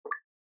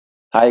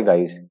Hi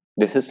guys,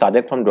 this is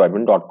Sadek from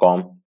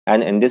Droidwin.com,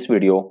 and in this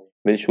video,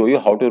 we'll show you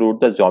how to root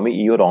the Xiaomi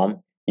EU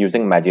ROM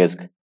using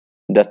Magisk.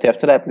 The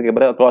steps are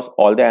applicable across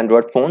all the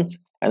Android phones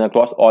and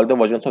across all the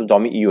versions of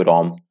Xiaomi EU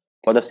ROM.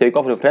 For the sake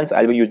of reference,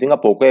 I'll be using a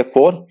Poco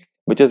F4,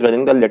 which is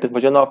running the latest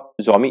version of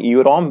Xiaomi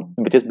EU ROM,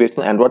 which is based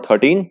on Android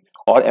 13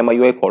 or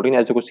MIUI 14,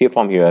 as you can see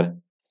from here.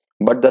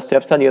 But the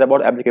steps are near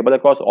about applicable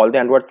across all the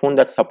Android phones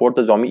that support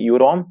the Xiaomi EU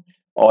ROM,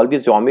 all the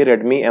Xiaomi,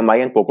 Redmi, MI,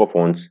 and Poco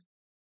phones.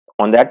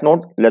 On that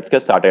note, let's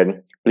get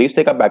started. Please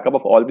take a backup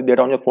of all the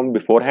data on your phone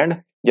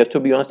beforehand just to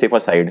be on a safer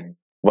side.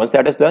 Once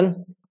that is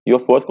done, your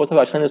first course of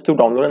action is to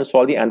download and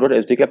install the Android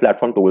SDK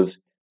platform tools.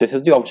 This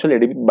is the official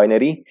ADB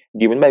binary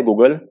given by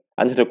Google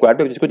and is required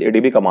to execute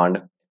ADB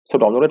command. So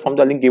download it from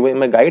the link given in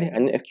my guide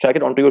and extract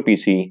it onto your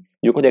PC.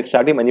 You could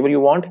extract it anywhere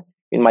you want.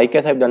 In my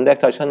case, I've done the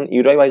extraction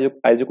in eDrive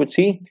as you could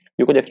see.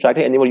 You could extract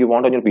it anywhere you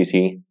want on your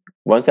PC.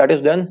 Once that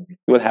is done,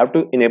 you will have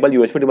to enable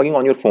USB debugging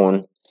on your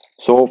phone.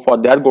 So for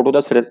that, go to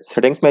the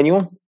settings menu.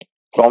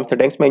 From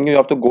settings menu, you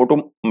have to go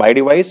to my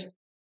device,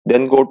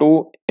 then go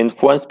to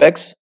info and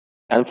specs,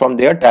 and from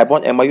there tap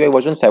on MIUI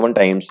version 7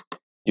 times.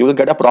 You will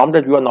get a prompt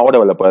that you are now a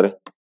developer.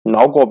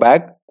 Now go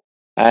back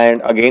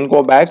and again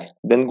go back,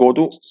 then go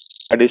to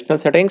additional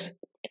settings,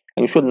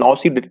 and you should now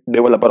see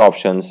developer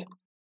options.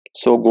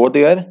 So go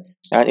there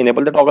and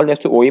enable the toggle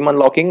next to OEM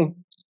unlocking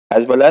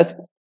as well as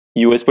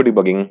USB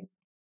debugging.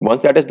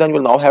 Once that is done, you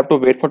will now have to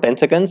wait for 10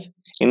 seconds.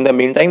 In the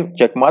meantime,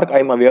 check mark I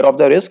am aware of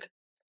the risk.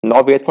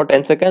 Now wait for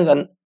 10 seconds,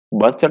 and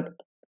once the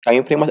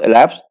time frame has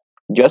elapsed,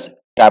 just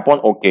tap on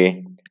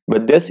OK.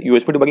 With this,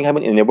 USB debugging has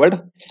been enabled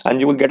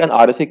and you will get an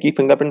RSA key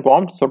fingerprint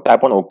prompt, so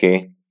tap on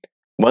OK.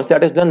 Once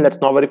that is done, let's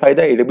now verify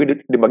the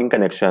ADB debugging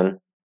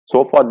connection.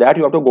 So for that,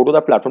 you have to go to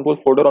the platform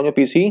tools folder on your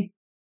PC,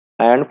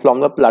 and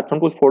from the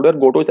platform tools folder,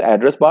 go to its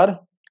address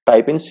bar,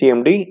 type in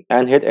CMD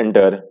and hit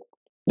enter.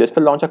 This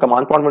will launch a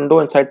command prompt window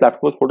inside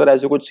platform folder,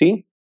 as you could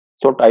see.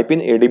 So type in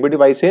ADB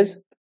devices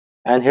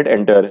and hit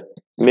enter.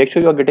 Make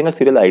sure you are getting a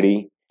serial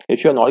ID.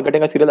 If you are not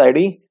getting a serial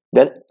ID,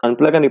 then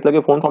unplug and replug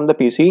your phone from the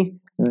PC,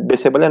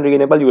 disable and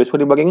re-enable USB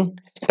debugging,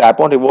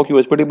 tap on revoke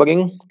USB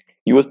debugging,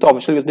 use the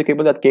official USB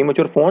cable that came with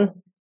your phone,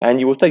 and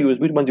use the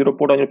USB 10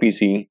 port on your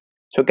PC.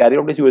 So carry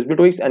out this USB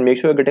tweaks and make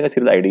sure you're getting a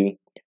serial ID.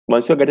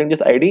 Once you're getting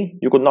this ID,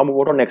 you could now move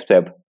on to next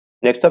step.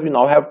 Next step, you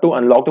now have to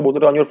unlock the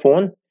bootloader on your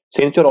phone.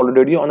 Since you're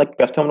already on a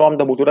custom ROM,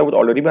 the bootloader would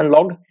already be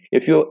unlocked.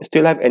 If you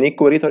still have any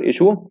queries or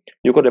issue,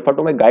 you could refer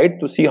to my guide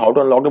to see how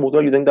to unlock the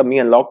bootloader using the Mi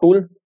Unlock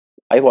tool.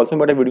 I've also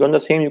made a video on the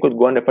same. You could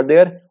go and refer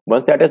there.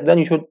 Once that is done,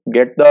 you should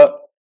get the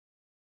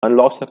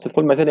unlock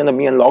successful message in the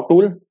Mi Unlock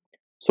tool.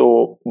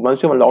 So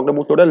once you unlock the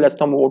bootloader, let's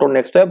now move on to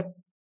next step.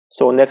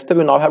 So next step,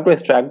 you now have to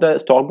extract the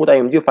stock boot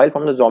IMG file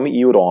from the Xiaomi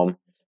EU ROM.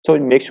 So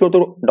make sure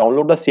to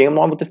download the same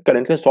ROM which is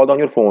currently installed on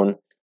your phone.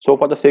 So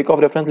for the sake of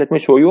reference, let me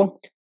show you.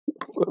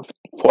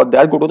 For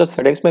that, go to the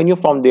settings menu.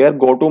 From there,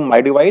 go to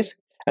my device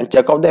and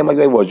check out the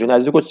MIUI version.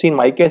 As you could see, in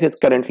my case, it's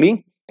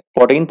currently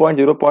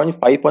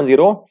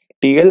 14.0.5.0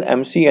 TL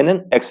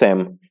MCNN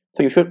XM.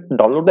 So you should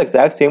download the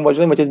exact same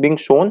version which is being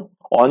shown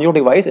on your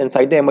device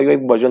inside the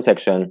MIUI version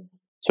section.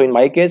 So in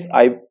my case,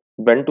 I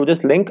went to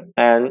this link,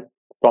 and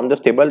from the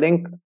stable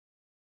link,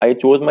 I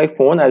chose my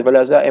phone as well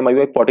as the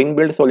MIUI 14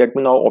 build. So let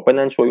me now open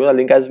and show you the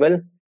link as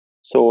well.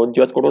 So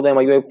just go to the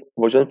MIUI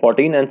version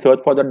 14 and search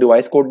for the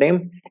device code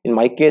name. In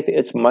my case,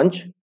 it's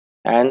Munch,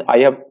 and I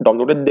have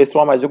downloaded this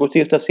ROM. As you could see,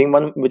 it's the same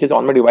one which is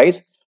on my device.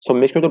 So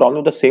make sure to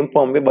download the same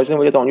firmware version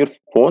which is on your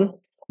phone.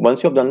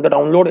 Once you have done the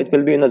download, it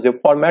will be in a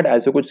zip format,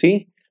 as you could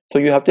see. So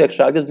you have to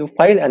extract the zip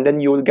file, and then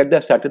you will get the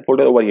extracted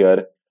folder over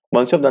here.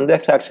 Once you have done the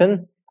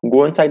extraction,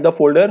 go inside the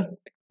folder,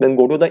 then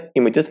go to the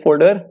images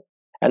folder,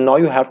 and now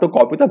you have to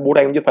copy the boot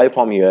IMG file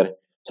from here.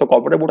 So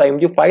copy the boot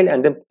IMG file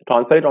and then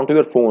transfer it onto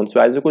your phone. So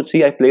as you could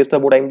see, I placed the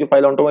boot IMG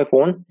file onto my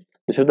phone.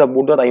 This is the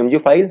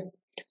boot.img file.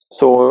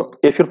 So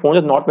if your phone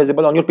is not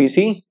visible on your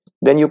PC,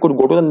 then you could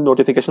go to the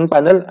notification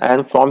panel,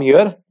 and from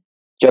here,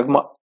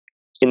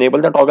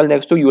 enable the toggle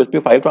next to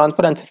USB file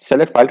transfer and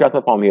select file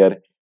transfer from here.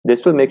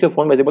 This will make your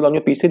phone visible on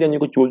your PC. Then you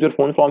could choose your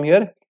phone from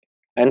here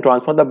and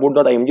transfer the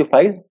boot.img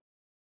file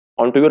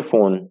onto your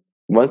phone.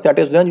 Once that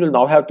is done, you will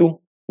now have to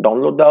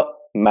download the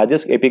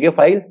Magisk APK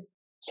file.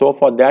 So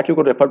for that, you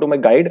could refer to my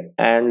guide,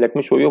 and let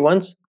me show you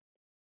once.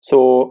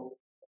 So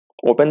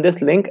open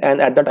this link, and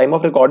at the time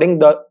of recording,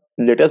 the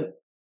latest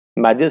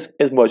Magisk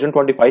is version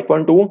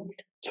 25.2.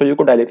 So you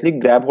could directly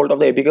grab hold of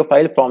the APK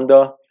file from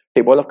the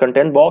table of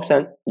content box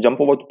and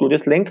jump over to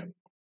this link.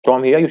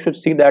 From here, you should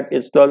see that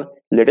it's the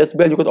latest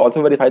build. You could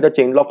also verify the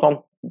changelog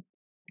from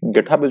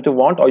GitHub if you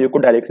want, or you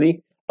could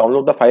directly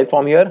download the file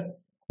from here.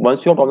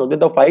 Once you have downloaded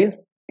the file,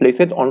 place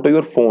it onto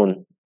your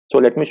phone. So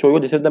let me show you.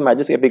 This is the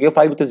Magisk APK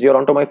file which is here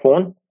onto my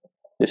phone.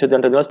 This is the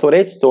internal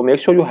storage. So make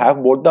sure you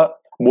have both the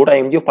boot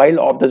IMG file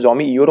of the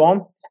Xiaomi EU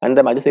ROM and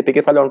the Magisk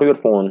APK file onto your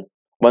phone.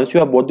 Once you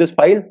have both this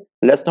file,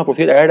 let's now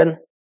proceed ahead and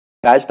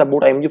patch the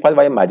boot IMG file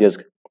via Magisk.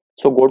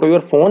 So go to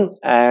your phone,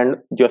 and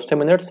just a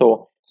minute.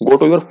 So go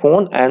to your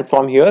phone, and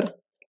from here,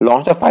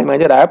 launch the File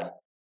Manager app,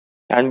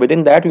 and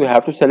within that you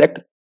have to select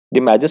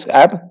the Magisk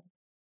app.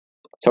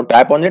 So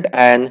tap on it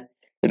and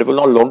It will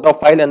now load the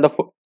file and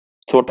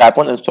so tap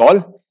on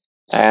install,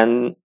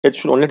 and it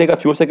should only take a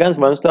few seconds.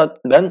 Once that's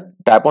done,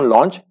 tap on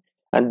launch,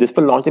 and this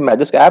will launch the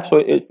Magisk app.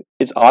 So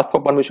it's asked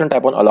for permission,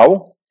 tap on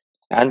allow,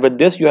 and with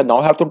this you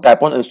now have to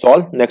tap on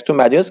install next to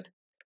Magisk.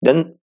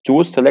 Then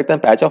choose select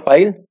and patch a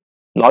file.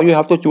 Now you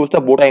have to choose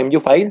the boot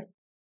IMG file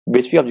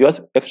which we have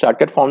just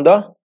extracted from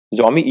the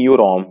Xiaomi EU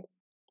ROM.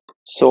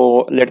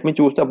 So let me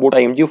choose the boot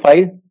IMG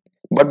file,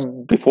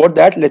 but before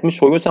that let me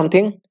show you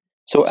something.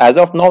 So as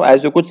of now,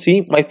 as you could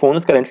see, my phone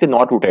is currently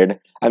not rooted.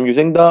 I'm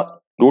using the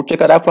root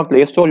checker app from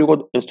Play Store. You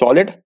could install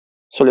it.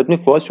 So let me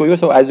first show you.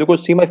 So as you could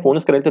see, my phone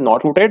is currently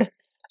not rooted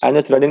and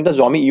it's running the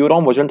Xiaomi EU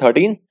ROM version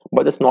 13,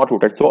 but it's not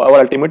rooted. So our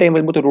ultimate aim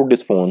will be to root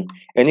this phone.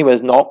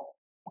 Anyways, now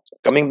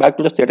coming back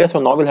to the status, so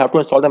now we'll have to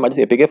install the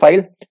Magisk APK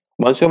file.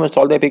 Once you have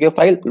installed the APK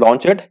file,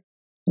 launch it.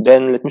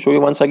 Then let me show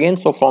you once again.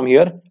 So from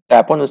here,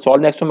 tap on install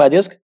next to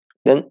Magisk.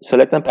 Then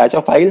select and patch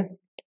a file.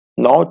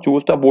 Now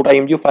choose the boot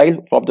IMG file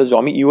from the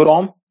Xiaomi EU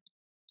ROM,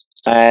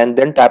 and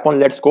then tap on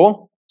let's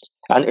go,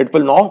 and it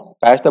will now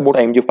patch the boot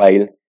IMG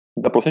file.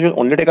 The process will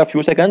only take a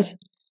few seconds.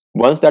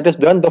 Once that is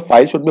done, the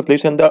file should be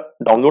placed in the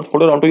downloads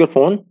folder onto your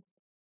phone.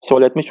 So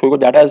let me show you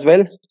that as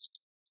well.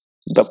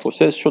 The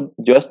process should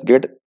just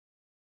get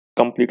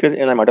completed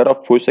in a matter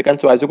of few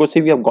seconds. So as you can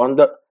see, we have gone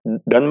the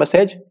done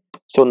message.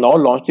 So now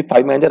launch the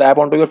File Manager app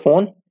onto your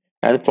phone,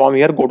 and from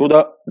here go to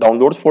the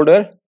downloads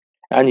folder,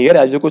 and here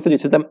as you can see,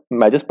 this is the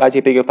Magisk Patch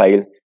APK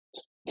file.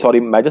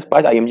 Sorry, Magisk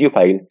Patch IMG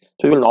file.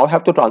 So you will now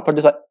have to transfer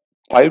this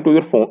file to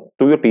your phone,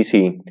 to your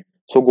PC.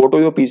 So go to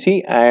your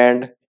PC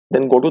and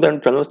then go to the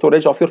internal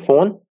storage of your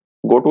phone,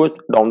 go to its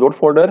download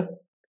folder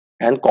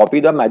and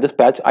copy the Magisk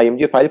Patch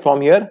IMG file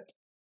from here,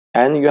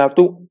 and you have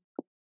to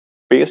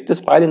paste this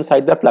file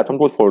inside the platform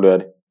tools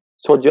folder.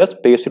 So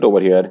just paste it over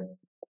here.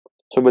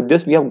 So with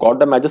this we have got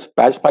the Magisk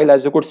Patch file,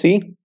 as you could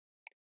see.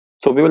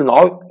 So we will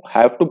now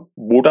have to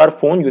boot our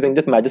phone using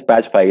this Magisk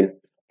Patch file.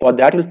 For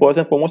that, you'll first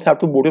and foremost have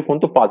to boot your phone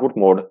to fastboot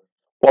mode.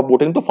 For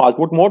booting to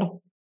fastboot mode,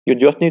 you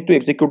just need to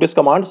execute this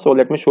command. So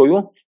let me show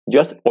you.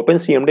 Just open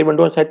CMD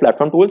window inside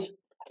platform tools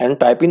and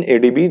type in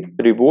adb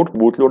reboot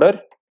bootloader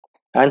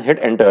and hit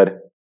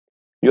enter.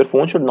 Your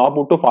phone should now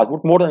boot to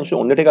fastboot mode and should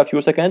only take a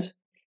few seconds.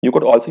 You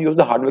could also use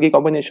the hardware key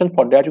combination.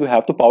 For that, you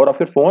have to power off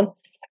your phone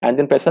and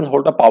then press and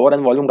hold the power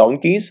and volume down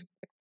keys.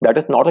 That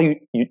is not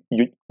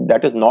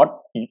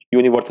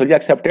universally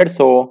accepted.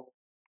 So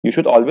you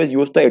should always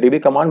use the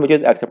adb command, which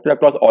is accepted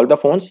across all the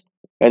phones.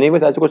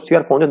 Anyways, as you can see,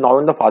 our phone is now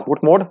in the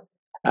fastboot mode,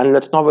 and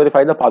let's now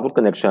verify the fastboot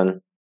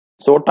connection.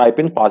 So type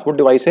in fastboot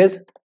devices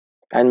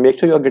and make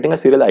sure you are getting a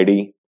serial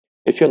ID.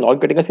 If you are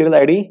not getting a serial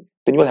ID,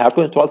 then you will have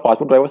to install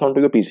fastboot drivers onto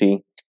your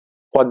PC.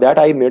 For that,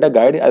 I made a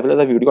guide as well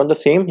as a video on the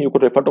same. You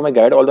could refer to my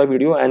guide or the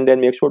video and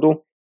then make sure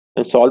to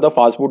install the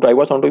fastboot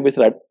drivers onto your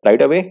PC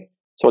right away.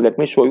 So let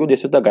me show you.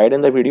 This is the guide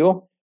and the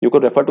video. You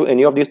could refer to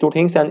any of these two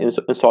things and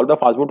install the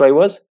fastboot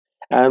drivers.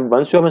 And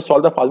once you have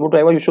installed the fastboot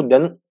driver, you should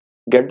then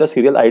get the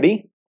serial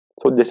ID.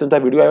 So this is the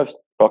video I was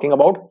talking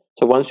about.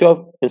 So once you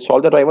have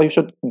installed the driver, you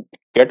should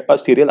get a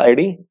serial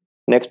ID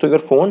next to your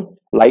phone.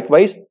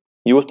 Likewise,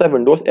 use the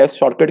Windows X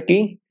shortcut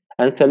key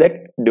and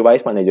select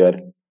Device Manager.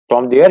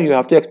 From there, you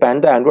have to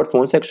expand the Android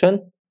phone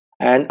section,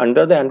 and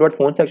under the Android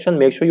phone section,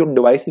 make sure your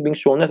device is being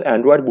shown as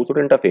Android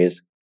bootloader interface.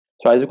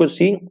 So as you can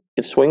see,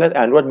 it's showing as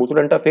Android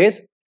bootloader interface,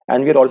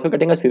 and we are also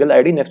getting a serial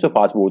ID next to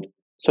fastboot.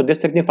 So this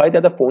signifies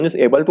that the phone is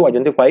able to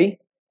identify,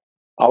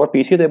 our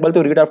PC is able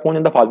to read our phone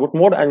in the fastboot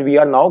mode, and we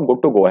are now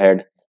good to go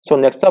ahead. So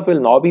next up,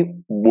 we'll now be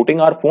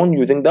booting our phone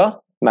using the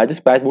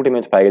Magisk Patch boot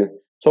image file.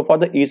 So for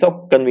the ease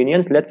of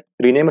convenience, let's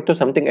rename it to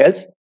something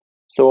else.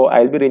 So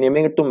I'll be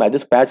renaming it to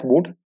Magisk Patch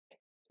boot,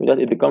 because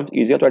it becomes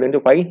easier to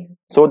identify.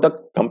 So the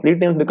complete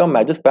name become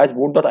Magisk Patch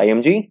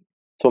boot.img.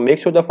 So make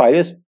sure the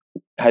file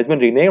has been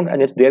renamed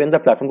and it's there in the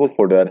platform tools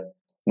folder.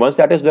 Once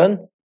that is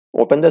done,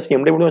 open the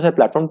CMD window inside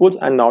platform tools,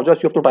 and now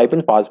just you have to type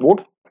in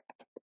fastboot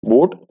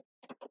boot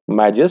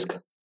Magisk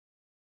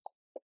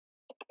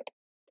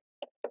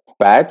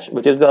Patch,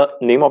 which is the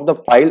name of the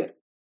file.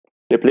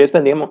 Replace the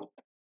name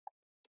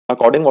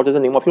according what is the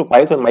name of your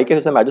file. So in my case,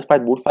 it's a Magisk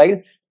Patch boot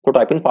file. So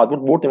type in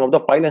fastboot boot, name of the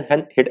file,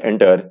 and hit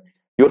enter.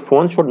 Your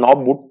phone should now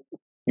boot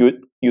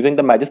using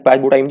the Magisk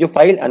Patch boot IMG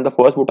file, and the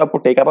first boot up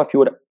would take up a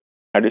few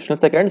additional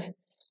seconds.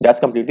 That's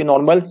completely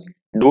normal.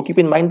 Do keep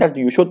in mind that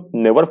you should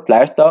never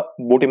flash the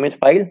boot image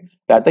file.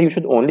 Rather, you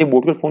should only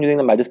boot your phone using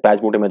the Magisk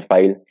Patch boot image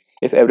file.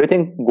 If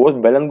everything goes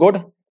well and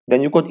good,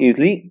 then you could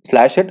easily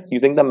flash it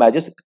using the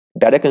Magisk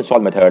direct install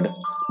method.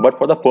 But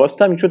for the first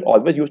time, you should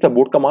always use the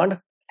boot command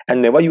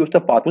and never use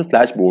the fastboot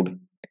flash boot.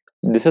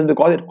 This is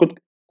because it could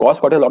cause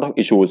quite a lot of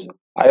issues.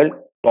 I'll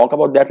talk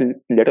about that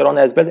later on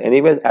as well.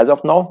 Anyways, as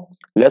of now,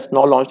 let's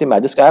now launch the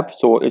Magisk app.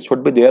 So it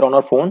should be there on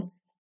our phone.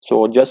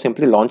 So just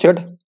simply launch it,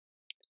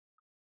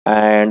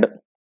 and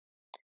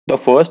the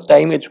first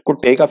time it could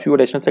take a few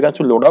additional seconds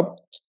to load up.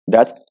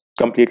 That's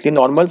completely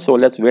normal. So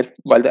let's wait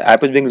while the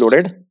app is being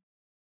loaded,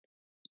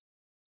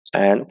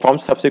 and from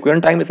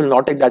subsequent time it will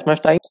not take that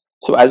much time.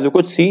 So as you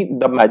could see,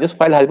 the Magisk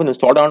file has been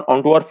installed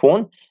onto our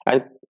phone,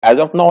 and as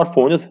of now our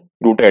phone is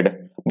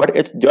rooted, but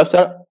it's just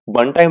a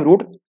one-time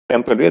root,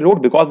 temporary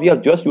root, because we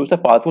have just used the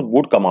fastboot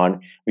boot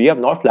command. We have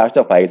not flashed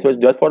the file, so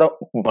it's just for a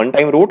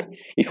one-time root.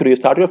 If you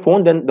restart your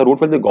phone, then the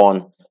root will be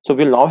gone. So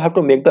we'll now have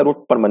to make the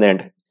root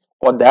permanent.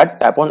 For that,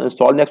 tap on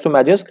install next to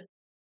Magisk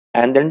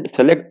and then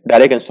select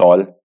direct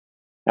install,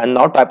 and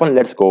now tap on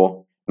let's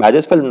go.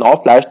 Magisk will now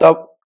flash the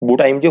boot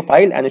img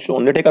file, and it should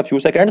only take a few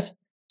seconds.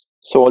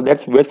 So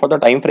let's wait for the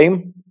time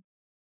frame.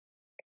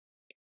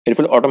 It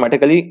will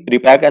automatically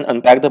repack and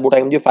unpack the boot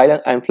img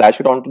file and flash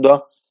it onto the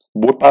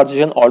boot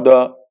partition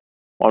or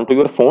onto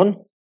your phone.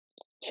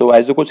 So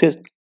as you could see, it's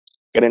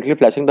currently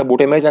flashing the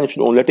boot image, and it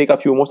should only take a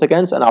few more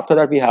seconds, and after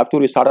that we have to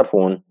restart our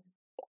phone.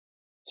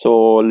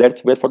 So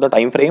let's wait for the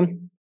time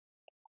frame.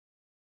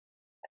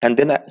 And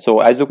then,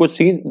 so as you could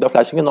see, the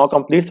flashing is now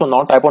complete. So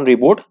now type on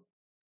reboot.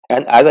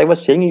 And as I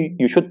was saying,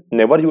 you should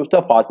never use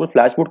the fastboot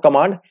flash boot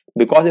command,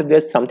 because if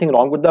there's something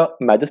wrong with the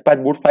Magisk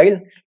patch boot file,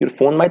 your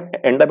phone might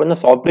end up in a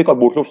soft brick or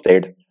boot loop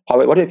state.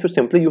 However, if you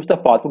simply use the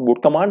fastboot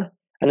boot command,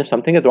 and if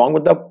something is wrong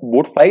with the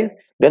boot file,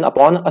 then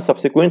upon a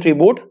subsequent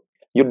reboot,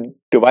 your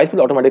device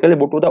will automatically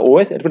boot to the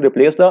OS. It will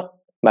replace the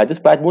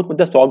Magisk patch boot with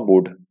the stock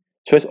boot.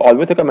 So it's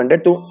always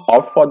recommended to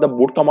opt for the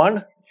boot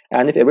command.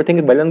 And if everything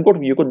is well and good,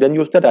 you could then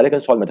use the direct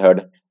install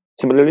method,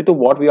 similarly to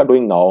what we are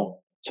doing now.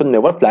 So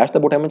never flash the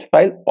boot image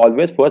file,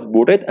 always first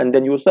boot it and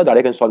then use the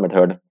direct install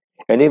method.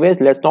 Anyways,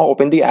 let's now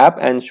open the app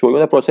and show you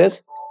the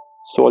process.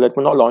 So let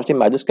me now launch the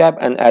Magisk app,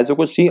 and as you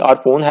could see, our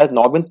phone has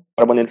now been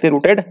permanently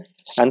rooted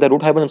and the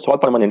root has been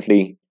installed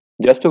permanently.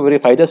 Just to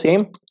verify the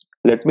same,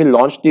 let me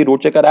launch the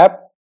root checker app,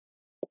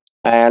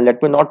 and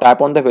let me now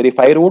tap on the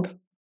verify root.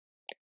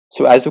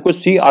 So as you could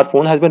see, our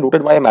phone has been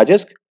rooted by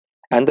Magisk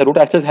and the root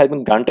access has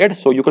been granted.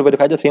 So you could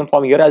verify the same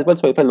from here as well.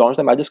 So if I launch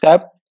the Magisk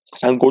app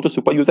and go to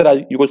super user,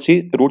 as you could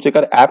see, root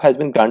checker app has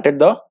been granted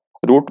the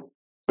root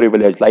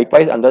privilege.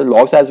 Likewise, under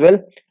logs as well,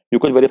 you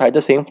could verify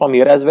the same from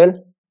here as well.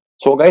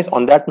 So guys,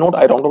 on that note,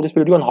 I round off this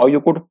video on how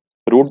you could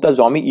root the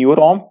Xiaomi EU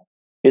ROM.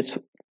 It's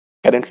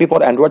currently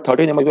for Android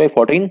 13 and MIUI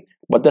 14,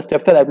 but the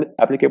steps are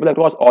applicable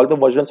across all the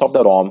versions of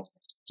the ROM.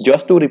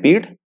 Just to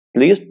repeat,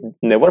 please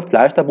never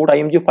flash the boot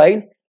img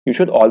file. You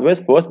should always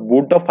first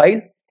boot the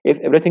file. If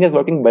everything is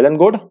working well and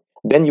good,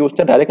 then use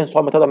the direct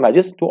install method of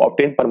Magisk to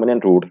obtain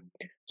permanent root.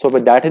 So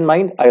with that in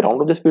mind, I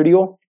round up this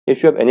video.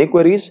 If you have any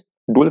queries,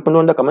 do let me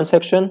know in the comment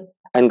section.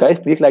 And guys,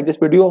 please like this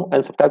video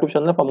and subscribe to the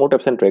channel for more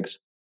tips and tricks.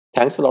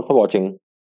 Thanks a lot for watching.